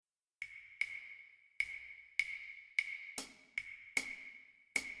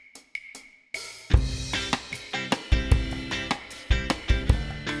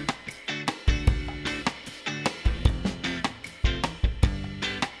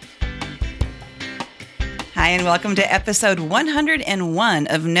Hi, and welcome to episode 101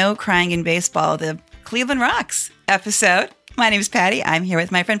 of No Crying in Baseball, the Cleveland Rocks episode. My name is Patty. I'm here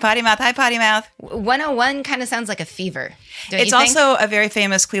with my friend Potty Mouth. Hi, Potty Mouth. 101 kind of sounds like a fever. It's also a very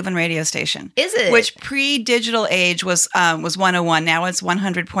famous Cleveland radio station. Is it? Which pre-digital age was 101. Now it's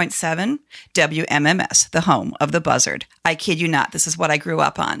 100.7 WMMS, the home of the buzzard. I kid you not. This is what I grew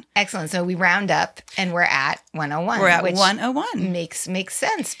up on. Excellent. So we round up and we're at 101. We're at which 101. Makes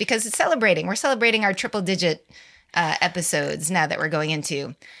sense because it's celebrating. We're celebrating our triple-digit episodes now that we're going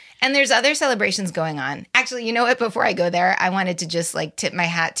into. And there's other celebrations going on. Actually, you know what? Before I go there, I wanted to just tip my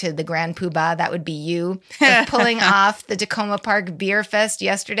hat to the Grand Poobah. That would be you. For pulling off the Tacoma Park Beer Fest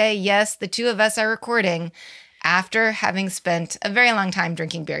yesterday. Yes, the two of us are recording after having spent a very long time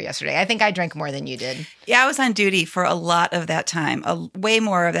drinking beer yesterday. I think I drank more than you did. Yeah, I was on duty for a lot of that time, way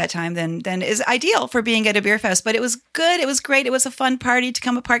more of that time than is ideal for being at a beer fest. But it was good. It was great. It was a fun party.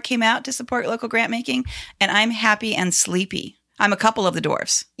 Tacoma Park came out to support local grant making, and I'm happy and sleepy. I'm a couple of the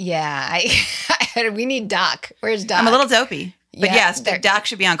dwarfs. Yeah, we need Doc. Where's Doc? I'm a little dopey. But Yeah, yes, Doc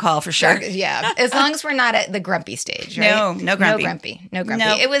should be on call for sure. Yeah, as long as we're not at the grumpy stage, right? No grumpy. No grumpy.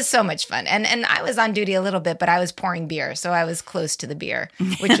 Nope. It was so much fun. And I was on duty a little bit, but I was pouring beer, so I was close to the beer,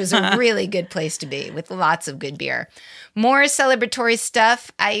 which was a really good place to be with lots of good beer. More celebratory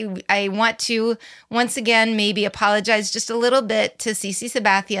stuff. I want to, once again, maybe apologize just a little bit to CC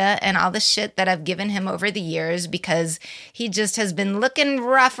Sabathia and all the shit that I've given him over the years because he just has been looking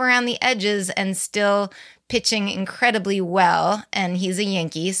rough around the edges and still pitching incredibly well, and he's a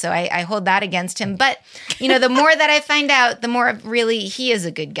Yankee, so I hold that against him. But, the more that I find out, the more really he is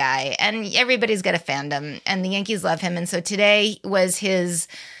a good guy, and everybody's got a fandom, and the Yankees love him. And so today was his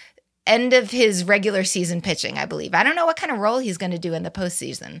end of his regular season pitching, I believe. I don't know what kind of role he's going to do in the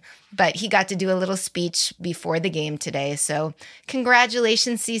postseason, but he got to do a little speech before the game today. So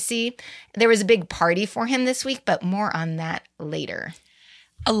congratulations, CC. There was a big party for him this week, but more on that later.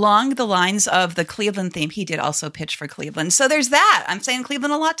 Along the lines of the Cleveland theme, he did also pitch for Cleveland. So there's that. I'm saying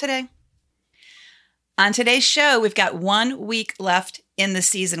Cleveland a lot today. On today's show, we've got 1 week left in the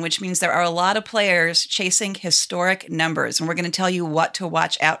season, which means there are a lot of players chasing historic numbers, and we're going to tell you what to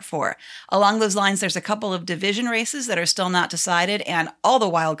watch out for. Along those lines, there's a couple of division races that are still not decided, and all the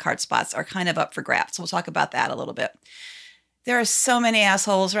wild card spots are kind of up for grabs. So we'll talk about that a little bit. There are so many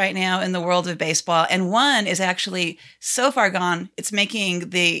assholes right now in the world of baseball, and one is actually so far gone, it's making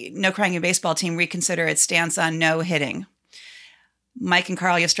the No Crying in Baseball team reconsider its stance on no hitting. Mike and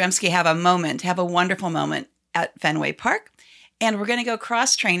Carl Yastrzemski have a wonderful moment at Fenway Park, and we're going to go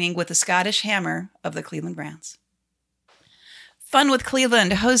cross-training with the Scottish Hammer of the Cleveland Browns. Fun with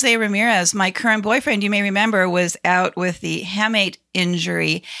Cleveland. Jose Ramirez, my current boyfriend, you may remember, was out with the hamate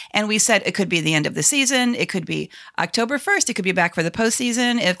injury. And we said it could be the end of the season. It could be October 1st. It could be back for the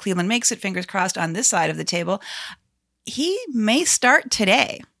postseason. If Cleveland makes it, fingers crossed on this side of the table. He may start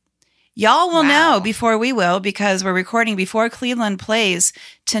today. Y'all will know before we will, because we're recording before Cleveland plays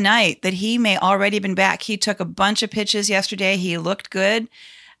tonight, that he may already been back. He took a bunch of pitches yesterday. He looked good.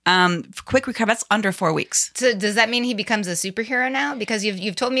 Quick recovery. That's under 4 weeks. So does that mean he becomes a superhero now? Because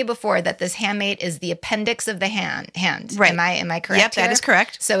you've told me before that this hamate is the appendix of the hand. Right. Am I correct? Yep, that is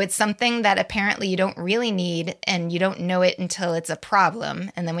correct. So it's something that apparently you don't really need, and you don't know it until it's a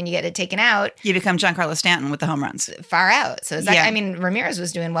problem. And then when you get it taken out, you become Giancarlo Stanton with the home runs. Far out. So Ramirez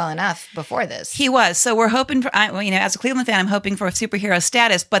was doing well enough before this. He was. So we're hoping for, as a Cleveland fan, I'm hoping for superhero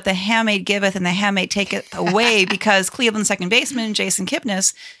status, but the hamate giveth and the hamate taketh away because Cleveland second baseman Jason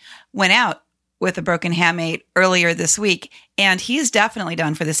Kipnis went out with a broken hamate earlier this week, and he's definitely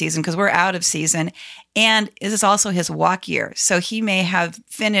done for the season because we're out of season, and this is also his walk year, so he may have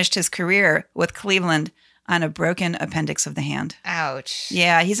finished his career with Cleveland on a broken appendix of the hand. Ouch.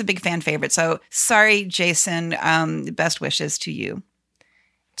 Yeah, he's a big fan favorite, so sorry, Jason. Best wishes to you.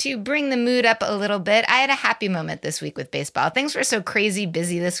 To bring the mood up a little bit, I had a happy moment this week with baseball. Things were so crazy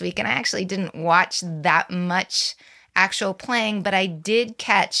busy this week, and I actually didn't watch that much actual playing, but I did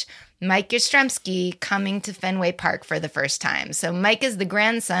catch Mike Yastrzemski coming to Fenway Park for the first time. So Mike is the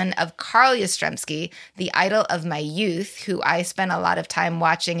grandson of Carl Yastrzemski, the idol of my youth, who I spent a lot of time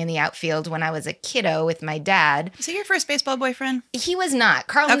watching in the outfield when I was a kiddo with my dad. Was he your first baseball boyfriend? He was not.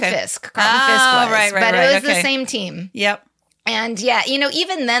 Carlton Fisk. Fisk was. Right, but it was the same team. Yep. And yeah,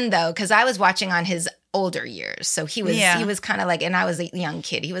 even then though, because I was watching on his older years. So he was kind of like, and I was a young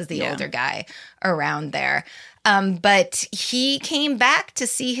kid. He was the older guy around there. But he came back to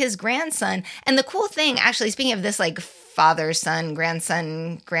see his grandson. And the cool thing, actually, speaking of this, like father-son,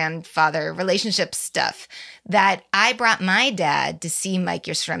 grandson, grandfather relationship stuff that I brought my dad to see Mike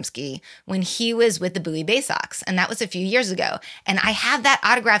Yastrzemski when he was with the Bowie Bay Sox. And that was a few years ago. And I have that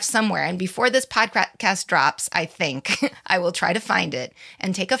autograph somewhere. And before this podcast drops, I think I will try to find it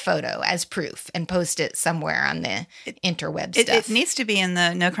and take a photo as proof and post it somewhere on the interweb stuff. It needs to be in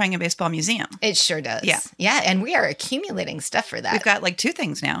the No Crying in Baseball Museum. It sure does. Yeah. Yeah. And we are accumulating stuff for that. We've got like 2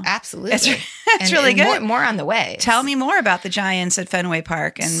 things now. Absolutely. It's really good. More on the way. Tell me more about the Giants at Fenway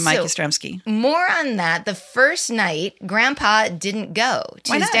Park and Mike Yastrzemski. More on that. The first night, Grandpa didn't go.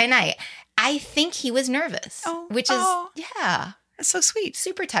 Tuesday night. I think he was nervous, which is, yeah. That's so sweet.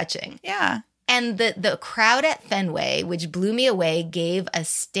 Super touching. Yeah. And the crowd at Fenway, which blew me away, gave a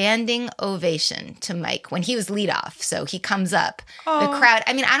standing ovation to Mike when he was leadoff. So he comes up. The crowd,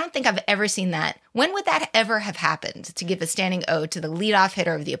 I mean, I don't think I've ever seen that. When would that ever have happened, to give a standing O to the leadoff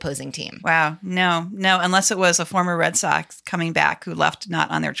hitter of the opposing team? Wow. No, unless it was a former Red Sox coming back who left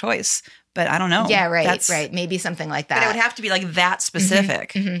not on their choice. But I don't know. Yeah, right. Maybe something like that. But it would have to be like that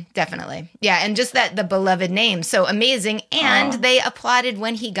specific. Definitely. Yeah, and just the beloved name. So amazing. And they applauded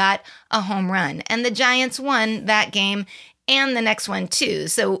when he got a home run. And the Giants won that game and the next one too.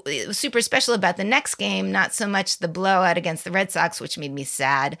 So it was super special about the next game, not so much the blowout against the Red Sox, which made me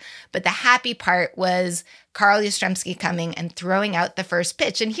sad. But the happy part was Carl Yastrzemski coming and throwing out the first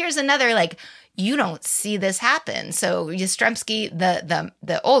pitch. And here's another you don't see this happen. So Yastrzemski,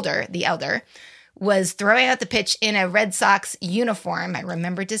 the elder, was throwing out the pitch in a Red Sox uniform. I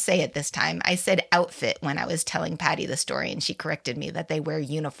remembered to say it this time. I said outfit when I was telling Patty the story, and she corrected me that they wear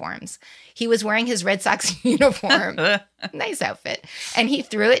uniforms. He was wearing his Red Sox uniform. Nice outfit. And he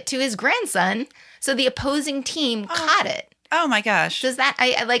threw it to his grandson, so the opposing team caught it. Oh my gosh. Does that,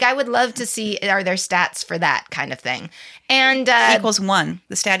 I would love to see, are there stats for that kind of thing? And equals 1.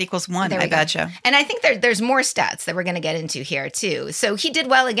 The stat equals 1, I betcha. And I think there's more stats that we're going to get into here too. So he did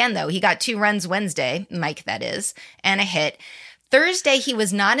well again, though. He got 2 runs Wednesday, Mike that is, and a hit. Thursday, he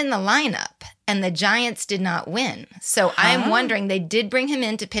was not in the lineup, and the Giants did not win. So I'm wondering, they did bring him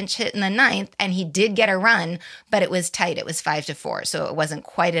in to pinch hit in the 9th, and he did get a run, but it was tight. It was 5-4, so it wasn't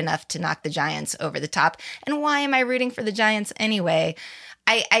quite enough to knock the Giants over the top. And why am I rooting for the Giants anyway?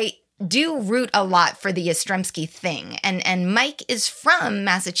 I do root a lot for the Yastrzemski thing. And Mike is from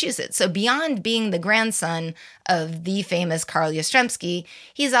Massachusetts. So beyond being the grandson of the famous Carl Yastrzemski,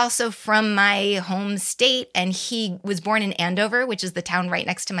 he's also from my home state. And he was born in Andover, which is the town right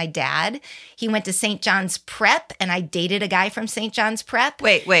next to my dad. He went to St. John's Prep, and I dated a guy from St. John's Prep.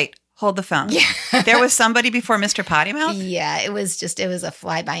 Wait. Hold the phone. Yeah. There was somebody before Mr. Potty Mouth? Yeah, it was a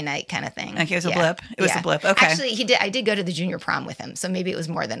fly-by-night kind of thing. Okay, it was a blip. It was a blip. Okay. Actually, I did go to the junior prom with him, so maybe it was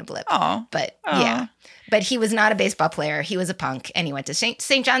more than a blip. Oh. But yeah. But he was not a baseball player. He was a punk, and he went to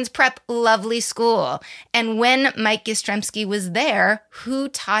St. John's Prep, lovely school. And when Mike Yastrzemski was there, who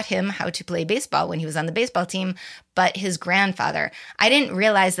taught him how to play baseball when he was on the baseball team but his grandfather? I didn't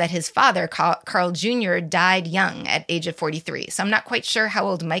realize that his father, Carl Jr., died young at age of 43. So I'm not quite sure how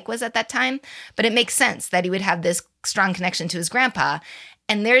old Mike was at that time, but it makes sense that he would have this strong connection to his grandpa.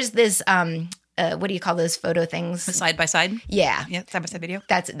 And there's this what do you call those photo things? The side by side? Yeah. Yeah, side by side video.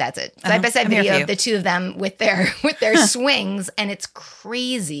 That's it. Side by side video of the two of them with their swings, and it's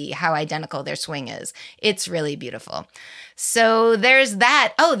crazy how identical their swing is. It's really beautiful. So there's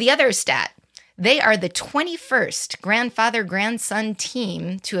that. Oh, the other stat. They are the 21st grandfather-grandson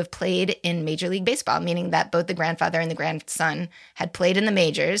team to have played in Major League Baseball, meaning that both the grandfather and the grandson had played in the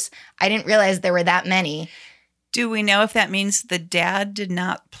majors. I didn't realize there were that many. Do we know if that means the dad did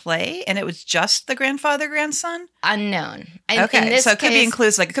not play and it was just the grandfather-grandson? Unknown. Okay, so it could be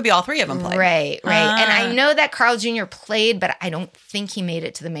includes, it could be all 3 of them played. Right. And I know that Carl Jr. played, but I don't think he made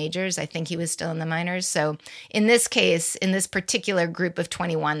it to the majors. I think he was still in the minors. So in this case, in this particular group of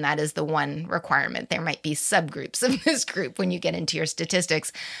 21, that is the one requirement. There might be subgroups of this group when you get into your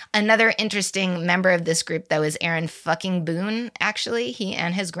statistics. Another interesting member of this group, though, is Aaron fucking Boone, actually. He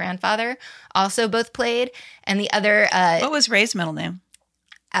and his grandfather also both played. And the other... what was Ray's middle name?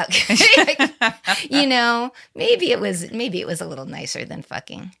 Maybe it was a little nicer than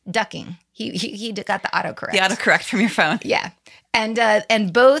fucking. Ducking. He got the autocorrect. The autocorrect from your phone. Yeah.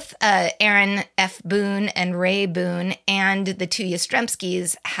 And both Aaron F. Boone and Ray Boone and the two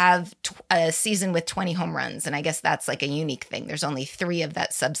Yastrzemskis have a season with 20 home runs. And I guess that's like a unique thing. There's only 3 of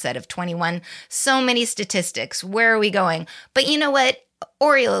that subset of 21. So many statistics. Where are we going? But you know what?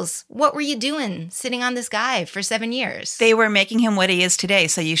 Orioles, what were you doing sitting on this guy for 7 years? They were making him what he is today.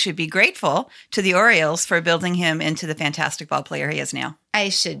 So you should be grateful to the Orioles for building him into the fantastic ball player he is now. I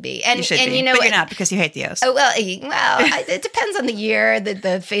should be. You should be. But you're not because you hate the O's. Oh, well, it depends on the year,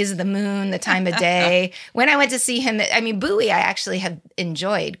 the phase of the moon, the time of day. When I went to see him, Bowie, I actually have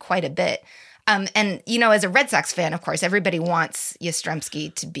enjoyed quite a bit. And, as a Red Sox fan, of course, everybody wants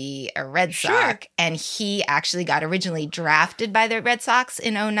Yastrzemski to be a Red Sox. And he actually got originally drafted by the Red Sox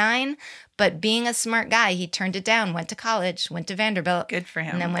in 2009. But being a smart guy, he turned it down, went to college, went to Vanderbilt. Good for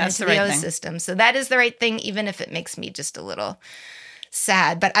him. And then went into the O system. So that is the right thing, even if it makes me just a little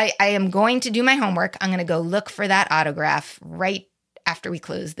sad. But I am going to do my homework. I'm going to go look for that autograph right after we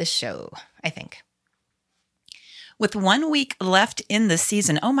close this show, I think. With 1 week left in the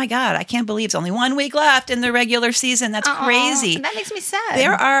season. Oh my God, I can't believe it's only 1 week left in the regular season. That's crazy. That makes me sad.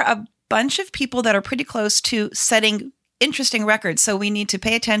 There are a bunch of people that are pretty close to setting interesting records. So we need to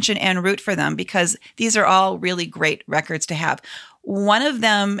pay attention and root for them because these are all really great records to have. One of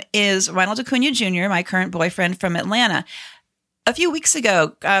them is Ronald Acuna Jr., my current boyfriend from Atlanta. A few weeks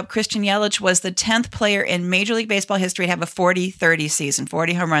ago, Christian Yelich was the 10th player in Major League Baseball history to have a 40-30 season,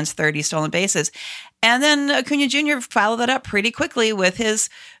 40 home runs, 30 stolen bases. And then Acuna Jr. followed that up pretty quickly with his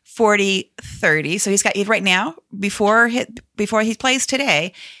 40-30. So he's got right now, before he plays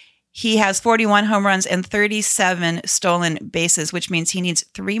today, he has 41 home runs and 37 stolen bases, which means he needs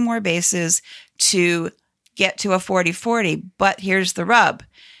 3 more bases to get to a 40-40. But here's the rub.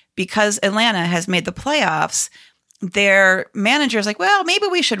 Because Atlanta has made the playoffs, their manager's like, well, maybe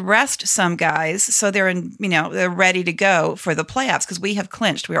we should rest some guys so they're ready to go for the playoffs because we have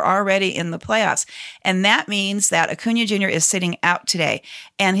clinched. We're already in the playoffs. And that means that Acuna Jr. is sitting out today.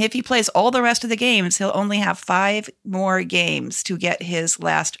 And if he plays all the rest of the games, he'll only have 5 more games to get his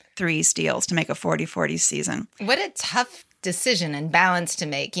last 3 steals to make a 40-40 season. What a tough decision and balance to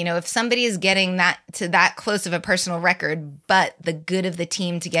make. If somebody is getting that close of a personal record, but the good of the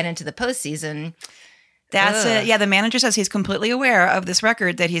team to get into the postseason. That's it. Yeah, the manager says he's completely aware of this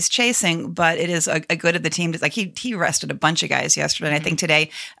record that he's chasing, but it is a good of the team. Like he rested a bunch of guys yesterday. And I think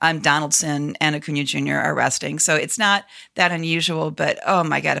today Donaldson and Acuna Jr. are resting. So it's not that unusual, but oh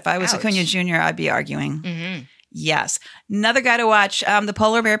my God, if I was Acuna Jr., I'd be arguing. Mm-hmm. Yes. Another guy to watch, the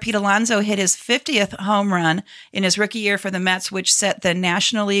polar bear Pete Alonso hit his 50th home run in his rookie year for the Mets, which set the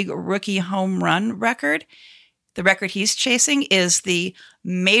National League rookie home run record. The record he's chasing is the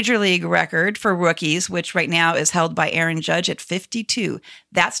Major League record for rookies, which right now is held by Aaron Judge at 52.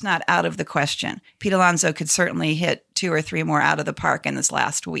 That's not out of the question. Pete Alonso could certainly hit 2 or 3 more out of the park in this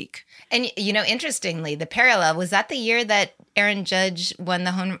last week. And, interestingly, the parallel, was that the year that Aaron Judge won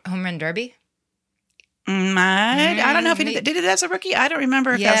the home run derby? I don't know if he did it as a rookie. I don't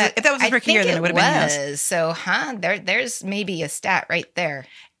remember if that was his rookie year, then it would have been his. So, there's maybe a stat right there.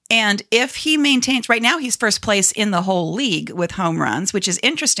 And if he maintains, right now he's first place in the whole league with home runs, which is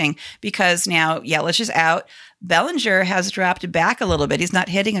interesting because now Yelich is out. Bellinger has dropped back a little bit. He's not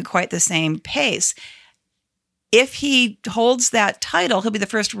hitting at quite the same pace. If he holds that title, he'll be the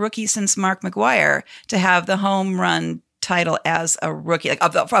first rookie since Mark McGwire to have the home run title as a rookie, like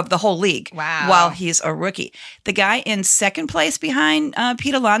of the whole league. Wow. While he's a rookie. The guy in second place behind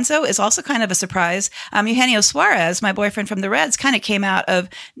Pete Alonso is also kind of a surprise. Eugenio Suarez, my boyfriend from the Reds, kind of came out of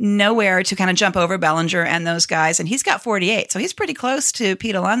nowhere to kind of jump over Bellinger and those guys, and he's got 48. So he's pretty close to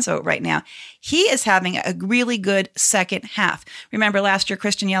Pete Alonso right now. He is having a really good second half. Remember last year,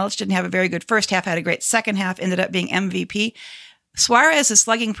 Christian Yelich didn't have a very good first half, had a great second half, ended up being MVP. Suarez's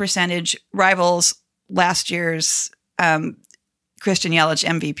slugging percentage rivals last year's Christian Yelich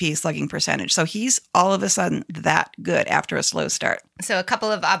MVP slugging percentage. So he's all of a sudden that good after a slow start. So a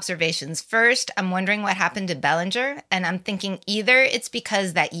couple of observations. First, I'm wondering what happened to Bellinger. And I'm thinking either it's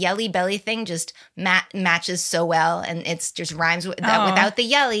because that yelly belly thing just matches so well and it's just rhymes with that. Without the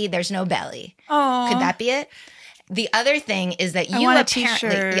yelly, there's no belly. Oh, could that be it? The other thing is that you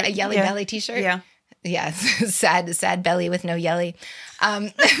apparently a yelly belly t-shirt. Yeah. Yeah, sad belly with no yelly.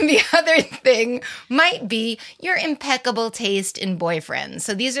 The other thing might be your impeccable taste in boyfriends.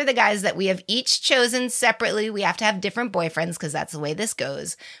 So these are the guys that we have each chosen separately. We have to have different boyfriends because that's the way this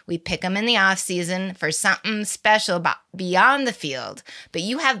goes. We pick them in the off season for something special beyond the field. But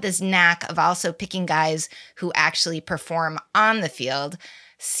you have this knack of also picking guys who actually perform on the field.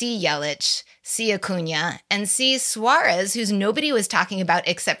 See Yelich, see Acuna, and see Suarez, who's nobody was talking about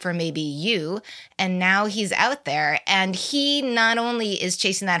except for maybe you, and now he's out there, and he not only is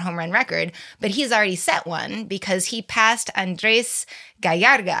chasing that home run record, but he's already set one because he passed Andres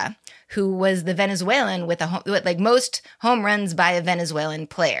Gallarga, who was the Venezuelan with most home runs by a Venezuelan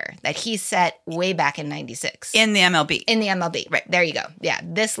player that he set way back in 96. In the MLB. In the MLB, right. There you go. Yeah,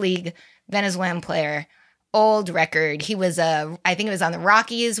 this league, Venezuelan player, old record. He was I think it was on the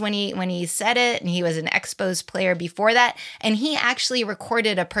Rockies when he said it, and he was an Expos player before that. And he actually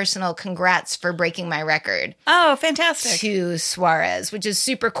recorded a personal congrats for breaking my record. Oh, fantastic. To Suarez, which is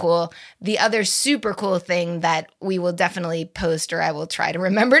super cool. The other super cool thing that we will definitely post, or I will try to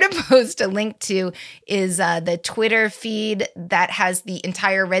remember to post a link to, is the Twitter feed that has the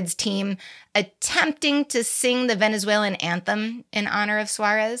entire Reds team attempting to sing the Venezuelan anthem in honor of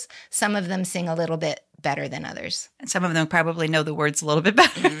Suarez. Some of them sing a little bit better than others. And some of them probably know the words a little bit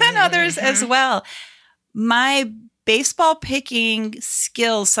better than others as well. My baseball picking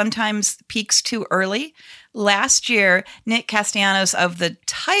skills sometimes peaks too early. Last year, Nick Castellanos of the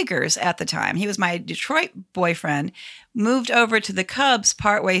Tigers at the time, he was my Detroit boyfriend, moved over to the Cubs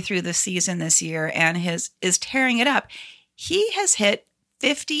partway through the season this year and is tearing it up. He has hit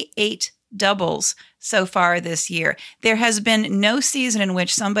 58 doubles so far this year. There has been no season in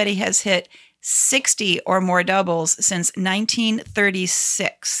which somebody has hit 60 or more doubles since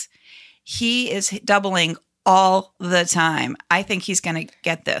 1936. He is doubling all the time. I think he's going to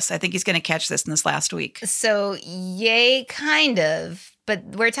get this. I think he's going to catch this in this last week. So, yay, kind of. But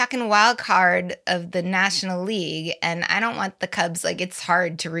we're talking wild card of the National League, and I don't want the Cubs. Like, it's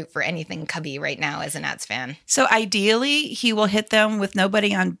hard to root for anything Cubby right now as a Nats fan. So ideally, he will hit them with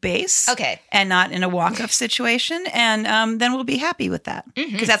nobody on base. Okay. And not in a walk-off situation. And then we'll be happy with that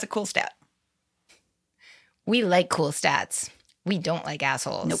because that's a cool stat. We like cool stats. We don't like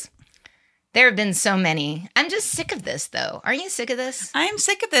assholes. Nope. There have been so many. I'm just sick of this, though. Aren't you sick of this? I'm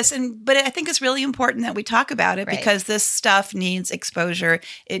sick of this, but I think it's really important that we talk about it because this stuff needs exposure.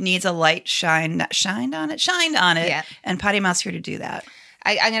 It needs a light shined on it. Yeah. And Potty Mouth's here to do that.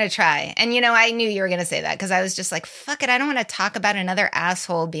 I'm going to try. And, I knew you were going to say that because I was just like, fuck it. I don't want to talk about another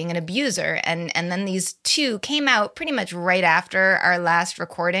asshole being an abuser. And then these two came out pretty much right after our last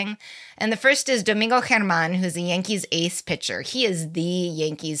recording. And the first is Domingo Germán, who's a Yankees ace pitcher. He is the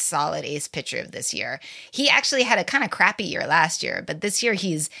Yankees solid ace pitcher of this year. He actually had a kind of crappy year last year, but this year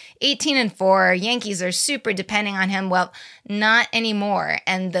he's 18-4. Yankees are super depending on him. Well, not anymore.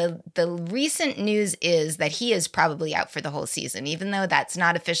 And the recent news is that he is probably out for the whole season, even though that's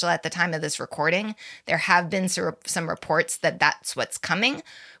not official at the time of this recording. There have been some reports that that's what's coming,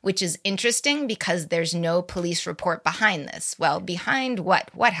 which is interesting because there's no police report behind this. Well, behind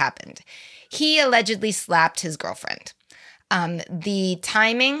what? What happened? He allegedly slapped his girlfriend. The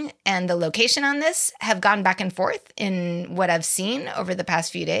timing and the location on this have gone back and forth in what I've seen over the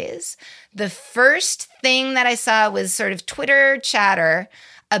past few days. The first thing that I saw was sort of Twitter chatter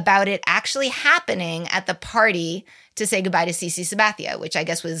about it actually happening at the party to say goodbye to CC Sabathia, which I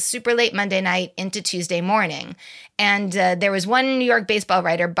guess was super late Monday night into Tuesday morning. And there was one New York baseball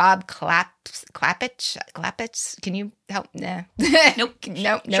writer, Bob Klappich. Can you help? Nah. Nope.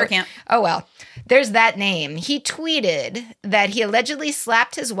 Nope. Sure can't. Oh, well. There's that name. He tweeted that he allegedly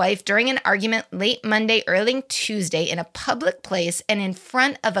slapped his wife during an argument late Monday, early Tuesday in a public place and in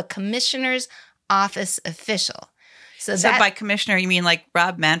front of a commissioner's office official. So by commissioner, you mean like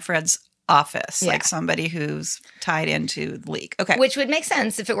Rob Manfred's office, like somebody who's tied into the league. Okay. Which would make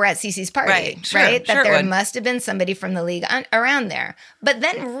sense if it were at CC's party, right? Sure, right? That sure there must have been somebody from the league around there. But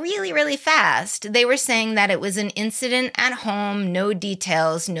then really, really fast, they were saying that it was an incident at home, no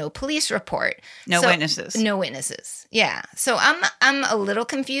details, no police report. No witnesses. No witnesses. Yeah. So I'm a little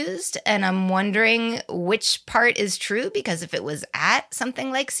confused and I'm wondering which part is true, because if it was at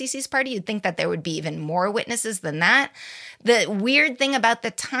something like CC's party, you'd think that there would be even more witnesses than that. The weird thing about the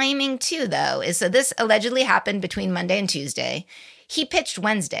timing too, though, is so this allegedly happened between Monday and Tuesday. He pitched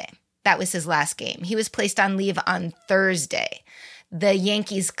Wednesday. That was his last game. He was placed on leave on Thursday. The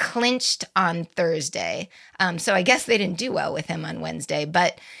Yankees clinched on Thursday. So I guess they didn't do well with him on Wednesday,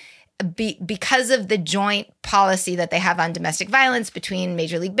 but because of the joint policy that they have on domestic violence between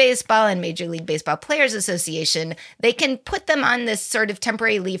Major League Baseball and Major League Baseball Players Association, they can put them on this sort of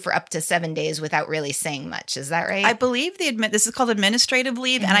temporary leave for up to 7 days without really saying much. Is that right? I believe this is called administrative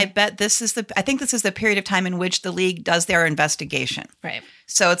leave, and I bet I think this is the period of time in which the league does their investigation. Right.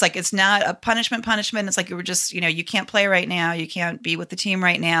 So it's like, it's not a punishment. It's like, you were just, you can't play right now. You can't be with the team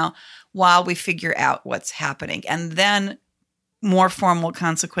right now while we figure out what's happening. And then more formal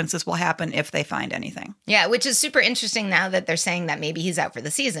consequences will happen if they find anything. Yeah, which is super interesting now that they're saying that maybe he's out for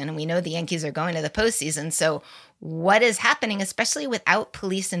the season. And we know the Yankees are going to the postseason. So what is happening, especially without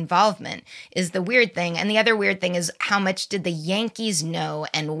police involvement, is the weird thing. And the other weird thing is, how much did the Yankees know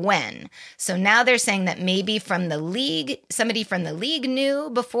and when? So now they're saying that maybe from the league, somebody from the league knew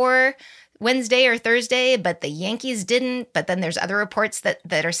before Wednesday or Thursday, but the Yankees didn't. But then there's other reports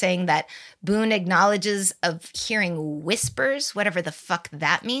that are saying that Boone acknowledges of hearing whispers, whatever the fuck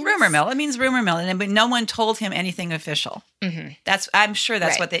that means. Rumor mill. It means rumor mill, but no one told him anything official. Mm-hmm. I'm sure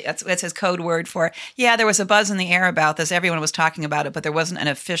that's Right. that's his code word for. Yeah, there was a buzz in the air about this. Everyone was talking about it, but there wasn't an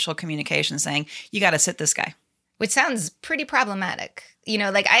official communication saying you got to sit this guy. Which sounds pretty problematic. You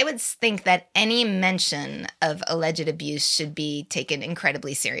know, like I would think that any mention of alleged abuse should be taken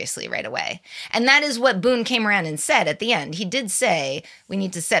incredibly seriously right away. And that is what Boone came around and said at the end. He did say, we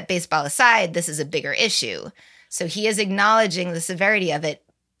need to set baseball aside. This is a bigger issue. So he is acknowledging the severity of it.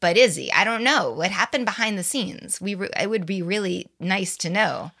 But is he? I don't know. What happened behind the scenes? It would be really nice to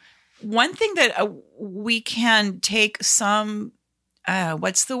know. One thing that we can take some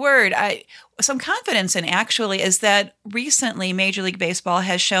some confidence in actually is that recently Major League Baseball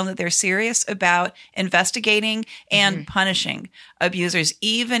has shown that they're serious about investigating and punishing abusers,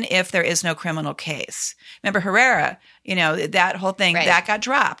 even if there is no criminal case. Remember Herrera, that whole thing that got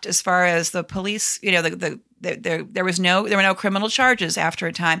dropped as far as the police, there were no criminal charges after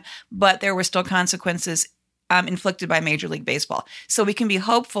a time, but there were still consequences inflicted by Major League Baseball. So we can be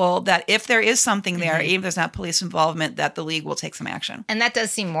hopeful that if there is something there, even if there's not police involvement, that the league will take some action. And that does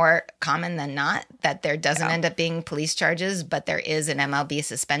seem more common than not, that there doesn't end up being police charges, but there is an MLB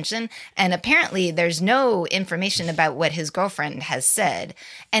suspension. And apparently there's no information about what his girlfriend has said.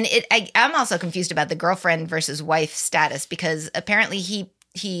 And I'm also confused about the girlfriend versus wife status, because apparently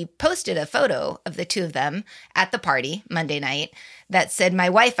he posted a photo of the two of them at the party Monday night that said, "My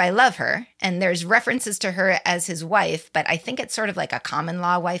wife, I love her." And there's references to her as his wife, but I think it's sort of like a common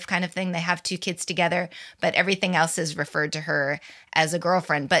law wife kind of thing. They have 2 kids together, but everything else is referred to her as a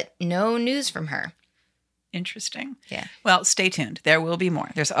girlfriend, but no news from her. Interesting. Yeah. Well, stay tuned. There will be more.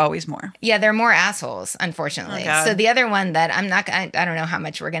 There's always more. Yeah, they're more assholes, unfortunately. Oh, so the other one that I don't know how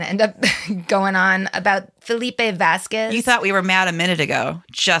much we're going to end up going on about Felipe Vasquez. You thought we were mad a minute ago.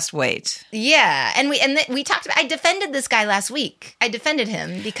 Just wait. Yeah, and we talked about. I defended this guy last week. I defended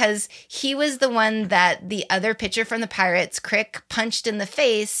him because he was the one that the other pitcher from the Pirates, Crick, punched in the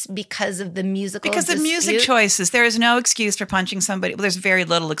face because of the musical. Because of music dispute. choices, there is no excuse for punching somebody. Well, there's very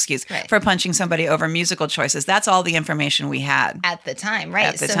little excuse for punching somebody over musical choices. That's all the information we had at the time,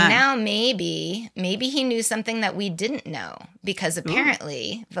 right? So now maybe he knew something that we didn't know, because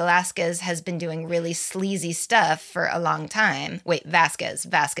apparently Velasquez has been doing really sleazy stuff for a long time. Wait, Vasquez.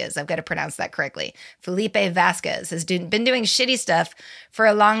 I've got to pronounce that correctly. Felipe Vasquez has been doing shitty stuff for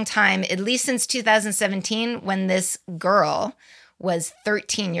a long time, at least since 2017, when this girl was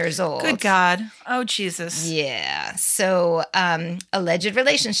 13 years old. Good God. Oh, Jesus. Yeah. So, alleged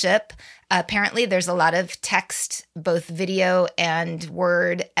relationship. Apparently, there's a lot of text, both video and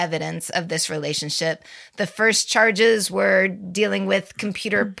word evidence of this relationship. The first charges were dealing with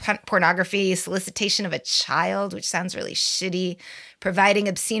computer pornography, solicitation of a child, which sounds really shitty, providing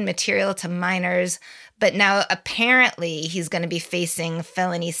obscene material to minors. But now apparently he's going to be facing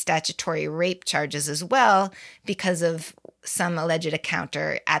felony statutory rape charges as well because of some alleged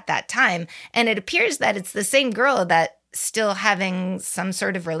encounter at that time. And it appears that it's the same girl that still having some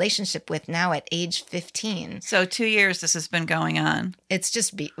sort of relationship with now at age 15. So 2 years this has been going on. It's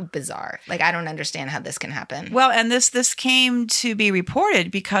just bizarre. Like, I don't understand how this can happen. Well, and this came to be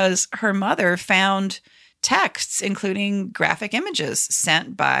reported because her mother found texts, including graphic images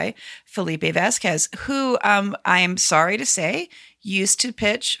sent by Felipe Vasquez, who I am sorry to say used to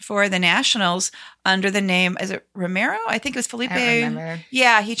pitch for the Nationals under the name, is it Romero? I think it was Felipe. I don't remember.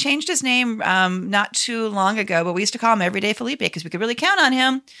 Yeah, he changed his name not too long ago, but we used to call him Everyday Felipe because we could really count on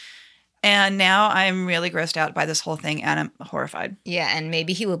him. And now I'm really grossed out by this whole thing, and I'm horrified. Yeah, and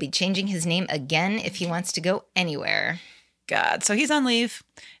maybe he will be changing his name again if he wants to go anywhere. God. So he's on leave.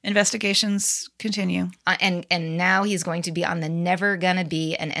 Investigations continue. And now he's going to be on the never gonna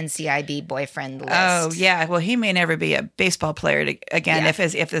be an NCIB boyfriend list. Oh, yeah. Well, he may never be a baseball player again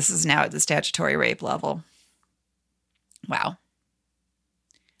if this is now at the statutory rape level. Wow.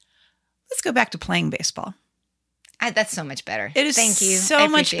 Let's go back to playing baseball. That's so much better. It is Thank you. so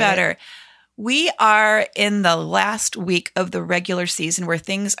much better. We are in the last week of the regular season where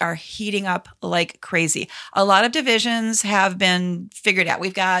things are heating up like crazy. A lot of divisions have been figured out.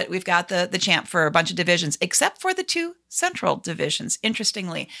 We've got the champ for a bunch of divisions, except for the 2 central divisions.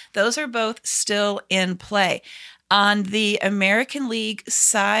 Interestingly, those are both still in play. On the American League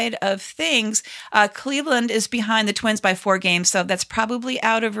side of things, Cleveland is behind the Twins by 4 games, so that's probably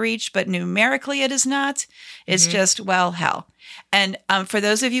out of reach, but numerically it is not. It's just, well, hell. And for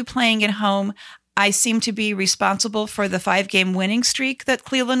those of you playing at home, I seem to be responsible for the 5-game winning streak that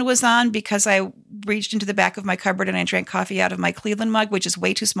Cleveland was on because I reached into the back of my cupboard and I drank coffee out of my Cleveland mug, which is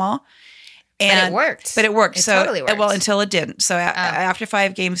way too small. And, it worked. But it worked. It So, totally worked. well, until it didn't. So after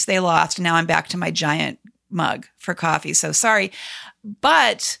 5 games, they lost. And now I'm back to my giant mug for coffee. So sorry.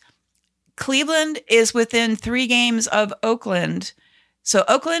 But Cleveland is within 3 games of Oakland. So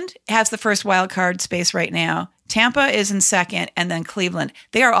Oakland has the first wild card space right now. Tampa is in second, and then Cleveland.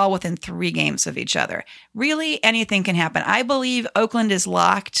 They are all within 3 games of each other. Really, anything can happen. I believe Oakland is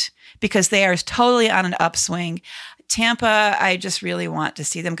locked because they are totally on an upswing. Tampa, I just really want to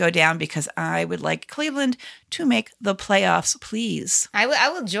see them go down because I would like Cleveland to make the playoffs, please. I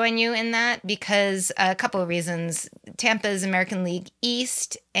will join you in that because a couple of reasons. Tampa's American League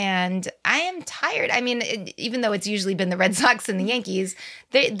East, and I am tired. I mean, even though it's usually been the Red Sox and the Yankees,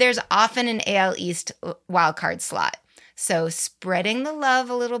 there's often an AL East wildcard slot. So spreading the love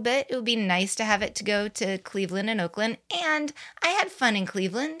a little bit, it would be nice to have it to go to Cleveland and Oakland. And I had fun in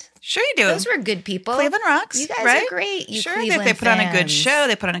Cleveland. Sure you do. Those were good people. Cleveland rocks. You guys right? are great. You sure, Cleveland they put on a good fans. show.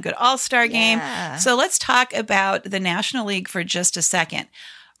 They put on a good all-star game. Yeah. So let's talk about the National League for just a second.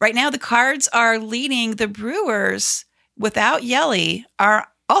 Right now, the Cards are leading. The Brewers, without Yelly, are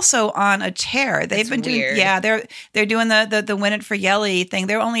also on a tear. They've been doing, weird. they're doing the win it for Yelly thing.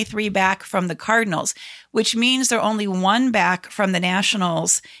 They're only 3 back from the Cardinals, which means they're only 1 back from the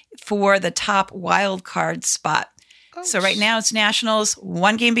Nationals for the top wild card spot. So right now it's Nationals,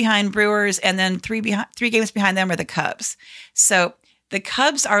 1 game behind Brewers, and then 3 games behind them are the Cubs. So the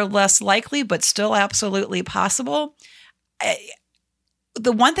Cubs are less likely, but still absolutely possible.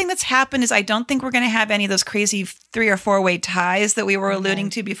 The one thing that's happened is I don't think we're going to have any of those crazy 3 or 4 way ties that we were alluding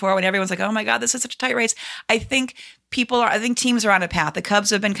to before when everyone's like, oh my God, this is such a tight race. I think teams are on a path. The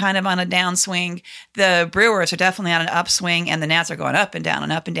Cubs have been kind of on a downswing. The Brewers are definitely on an upswing, and the Nats are going up and down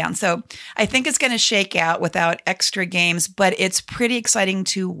and up and down. So I think it's going to shake out without extra games, but it's pretty exciting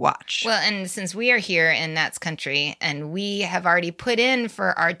to watch. Well, and since we are here in Nats country and we have already put in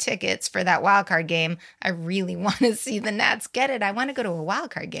for our tickets for that wild card game, I really want to see the Nats get it. I want to go to a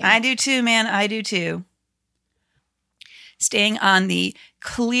wild card game. I do too, man. I do too. Staying on the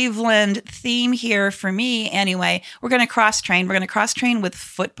Cleveland theme here for me anyway, we're going to cross-train. We're going to cross-train with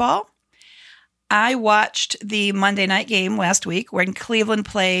football. I watched the Monday night game last week when Cleveland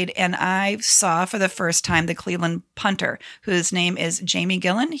played, and I saw for the first time the Cleveland punter, whose name is Jamie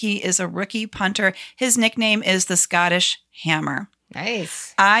Gillan. He is a rookie punter. His nickname is the Scottish Hammer.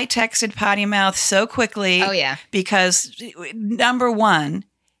 Nice. I texted Potty Mouth so quickly. Oh, yeah. Because, number one,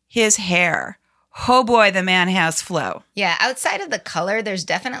 his hair. Oh boy, the man has flow. Yeah, outside of the color, there's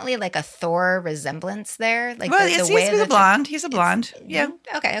definitely like a Thor resemblance there. Like Well, the he's way a blonde. He's a blonde. Yeah.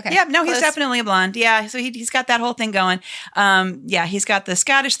 Okay. Yeah, no, he's Close. definitely a blonde. Yeah, so he's got that whole thing going. Yeah, he's got the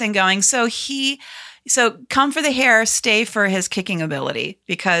Scottish thing going. So come for the hair, stay for his kicking ability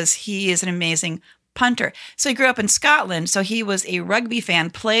because he is an amazing punter. So he grew up in Scotland. So he was a rugby fan,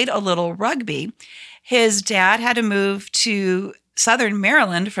 played a little rugby. His dad had to move to Southern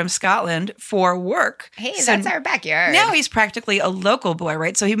Maryland from Scotland for work. Hey, So that's our backyard. now he's practically a local boy,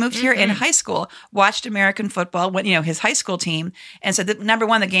 right? So he moved here in high school, watched American football, went, his high school team, and said that number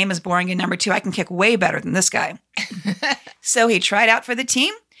one, the game is boring, and number two, I can kick way better than this guy. So he tried out for the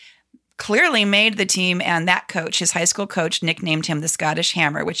team, clearly made the team, and that coach, his high school coach, nicknamed him the Scottish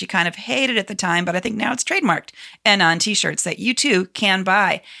Hammer, which he kind of hated at the time, but I think now it's trademarked and on T-shirts that you too can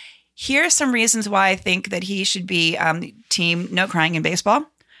buy. Here are some reasons why I think that he should be team No Crying in Baseball,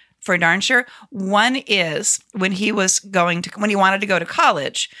 for darn sure. One is when he wanted to go to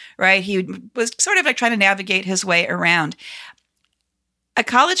college, right? He was sort of like trying to navigate his way around. A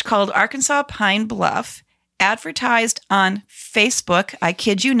college called Arkansas Pine Bluff advertised on Facebook, I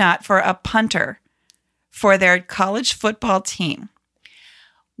kid you not, for a punter for their college football team.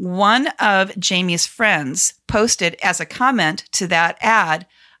 One of Jamie's friends posted as a comment to that ad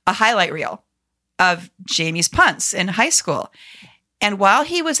a highlight reel of Jamie's punts in high school. And while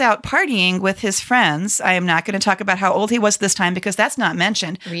he was out partying with his friends, I am not going to talk about how old he was this time because that's not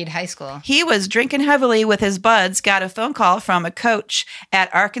mentioned. Reed High School. He was drinking heavily with his buds, got a phone call from a coach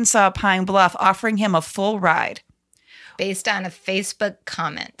at Arkansas Pine Bluff offering him a full ride. Based on a Facebook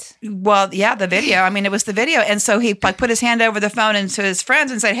comment. Well, yeah, the video. I mean, it was the video. And so he put his hand over the phone and to his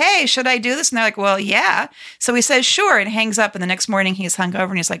friends and said, hey, should I do this? And they're like, well, yeah. So he says, sure, and hangs up. And the next morning he's hungover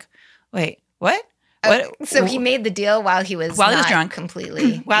and he's like, wait, what? So he made the deal while he was drunk,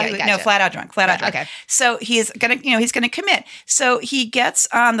 completely. Flat out drunk. Okay. So he's gonna commit. So he gets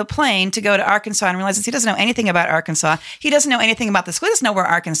on the plane to go to Arkansas and realizes he doesn't know anything about Arkansas. He doesn't know anything about the school. He doesn't know where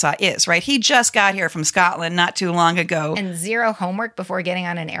Arkansas is. Right? He just got here from Scotland not too long ago, and zero homework before getting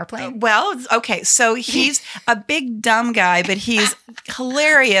on an airplane. Well, okay. So he's a big dumb guy, but he's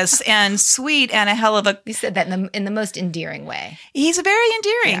hilarious and sweet and a hell of a. You said that in the most endearing way. He's very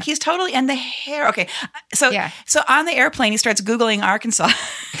endearing. Yeah. He's totally, and the hair. Okay. So on the airplane, he starts Googling Arkansas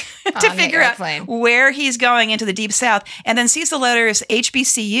to figure out where he's going into the deep South, and then sees the letters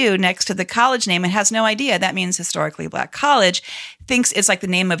HBCU next to the college name and has no idea. That means Historically Black College. Thinks it's like the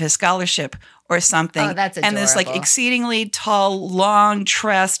name of his scholarship or something. Oh, that's adorable. And this like exceedingly tall,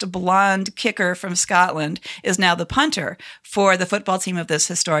 long-tressed, blonde kicker from Scotland is now the punter for the football team of this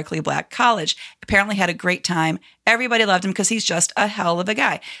historically black college. Apparently had a great time. Everybody loved him because he's just a hell of a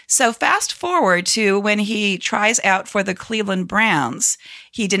guy. So fast forward to when he tries out for the Cleveland Browns.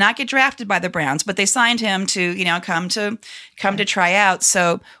 He did not get drafted by the Browns, but they signed him to, come to try out.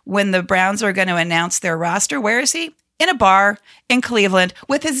 So when the Browns are going to announce their roster, where is he? In a bar in Cleveland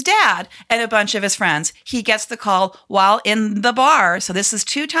with his dad and a bunch of his friends. He gets the call while in the bar. So this is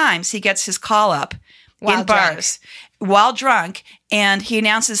 2 times he gets his call up in bars while drunk. And he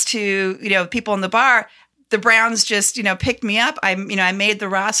announces to, people in the bar, the Browns just, picked me up. I made the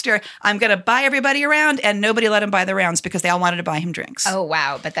roster. I'm going to buy everybody around. And nobody let him buy the rounds because they all wanted to buy him drinks. Oh,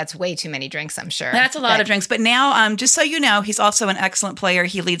 wow. But that's way too many drinks, I'm sure. That's a lot of drinks. But now, just so you know, he's also an excellent player.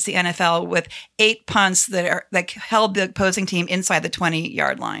 He leads the NFL with 8 punts that held the opposing team inside the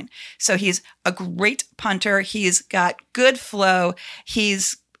 20-yard line. So he's a great punter. He's got good flow.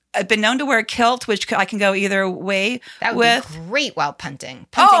 I've been known to wear a kilt, which I can go either way that would with. Be great while punting.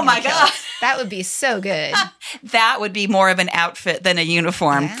 Oh my God. That would be so good. That would be more of an outfit than a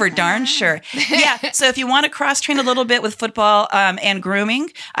uniform for darn sure. Yeah. So if you want to cross train a little bit with football and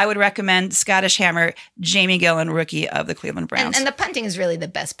grooming, I would recommend Scottish Hammer, Jamie Gillan, rookie of the Cleveland Browns. And the punting is really the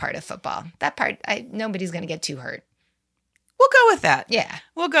best part of football. That part, nobody's going to get too hurt. We'll go with that. Yeah.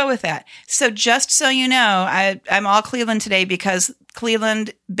 We'll go with that. So just so you know, I'm all Cleveland today because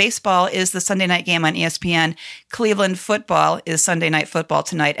Cleveland baseball is the Sunday night game on ESPN. Cleveland football is Sunday night football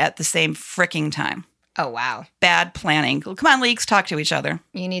tonight at the same fricking time. Oh, wow. Bad planning. Come on, leagues, talk to each other.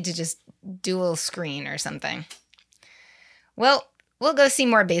 You need to just dual screen or something. Well, we'll go see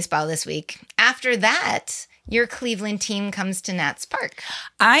more baseball this week. After that, your Cleveland team comes to Nats Park.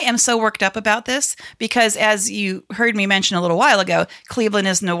 I am so worked up about this because, as you heard me mention a little while ago, Cleveland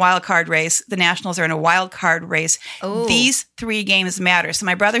is in a wild card race. The Nationals are in a wild card race. Oh. These 3 games matter. So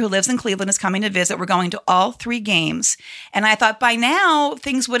my brother who lives in Cleveland is coming to visit. We're going to all 3 games. And I thought by now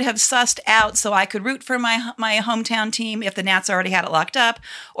things would have sussed out so I could root for my hometown team if the Nats already had it locked up,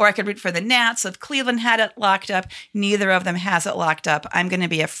 or I could root for the Nats if Cleveland had it locked up. Neither of them has it locked up. I'm going to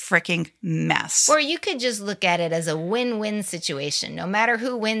be a freaking mess. Or you could just look at it as a win-win situation. No matter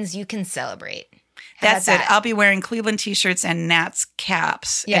who wins, you can celebrate. That's it. I'll be wearing Cleveland t-shirts and Nats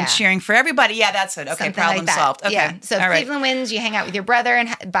caps and cheering for everybody. Yeah, that's it. Okay, something problem like solved. Okay. Yeah. So if Cleveland wins, you hang out with your brother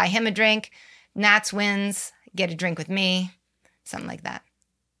and buy him a drink. Nats wins, get a drink with me. Something like that.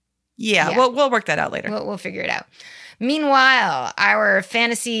 Yeah. We'll work that out later. We'll figure it out. Meanwhile, our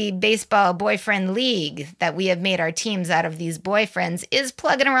fantasy baseball boyfriend league that we have made our teams out of these boyfriends is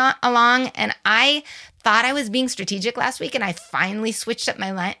plugging along. And I thought I was being strategic last week, and I finally switched up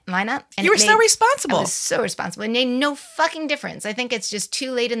my lineup. And you were so responsible. I was so responsible. It made no fucking difference. I think it's just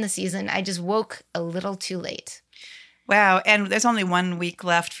too late in the season. I just woke a little too late. Wow. And there's only 1 week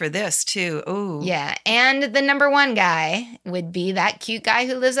left for this, too. Ooh. Yeah. And the number 1 guy would be that cute guy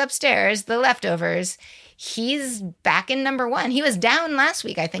who lives upstairs, the leftovers. He's back in number 1. He was down last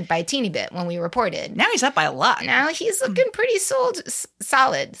week, I think, by a teeny bit when we reported. Now he's up by a lot. Now he's looking pretty solid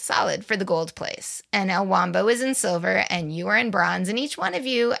for the gold place. And El Wombo is in silver, and you are in bronze. And each one of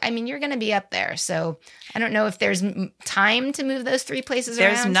you, you're going to be up there. So I don't know if there's time to move those 3 places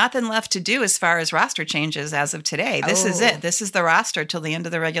around. There's nothing left to do as far as roster changes as of today. This is it. This is the roster till the end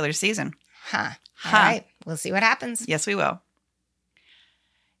of the regular season. All right. We'll see what happens. Yes, we will.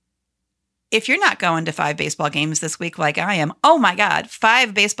 If you're not going to 5 baseball games this week like I am, oh my God,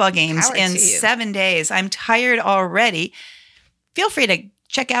 5 baseball games in 7 days. I'm tired already. Feel free to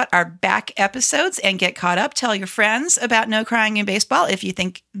check out our back episodes and get caught up. Tell your friends about No Crying in Baseball if you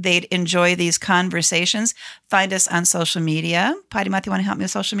think they'd enjoy these conversations. Find us on social media. Patty Mouth, you want to help me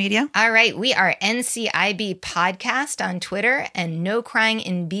with social media? All right. We are NCIB Podcast on Twitter and No Crying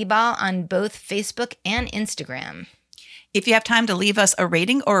in B-Ball on both Facebook and Instagram. If you have time to leave us a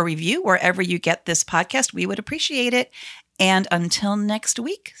rating or a review wherever you get this podcast, we would appreciate it. And until next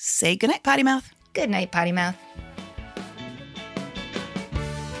week, say goodnight, Potty Mouth. Good night, Potty Mouth.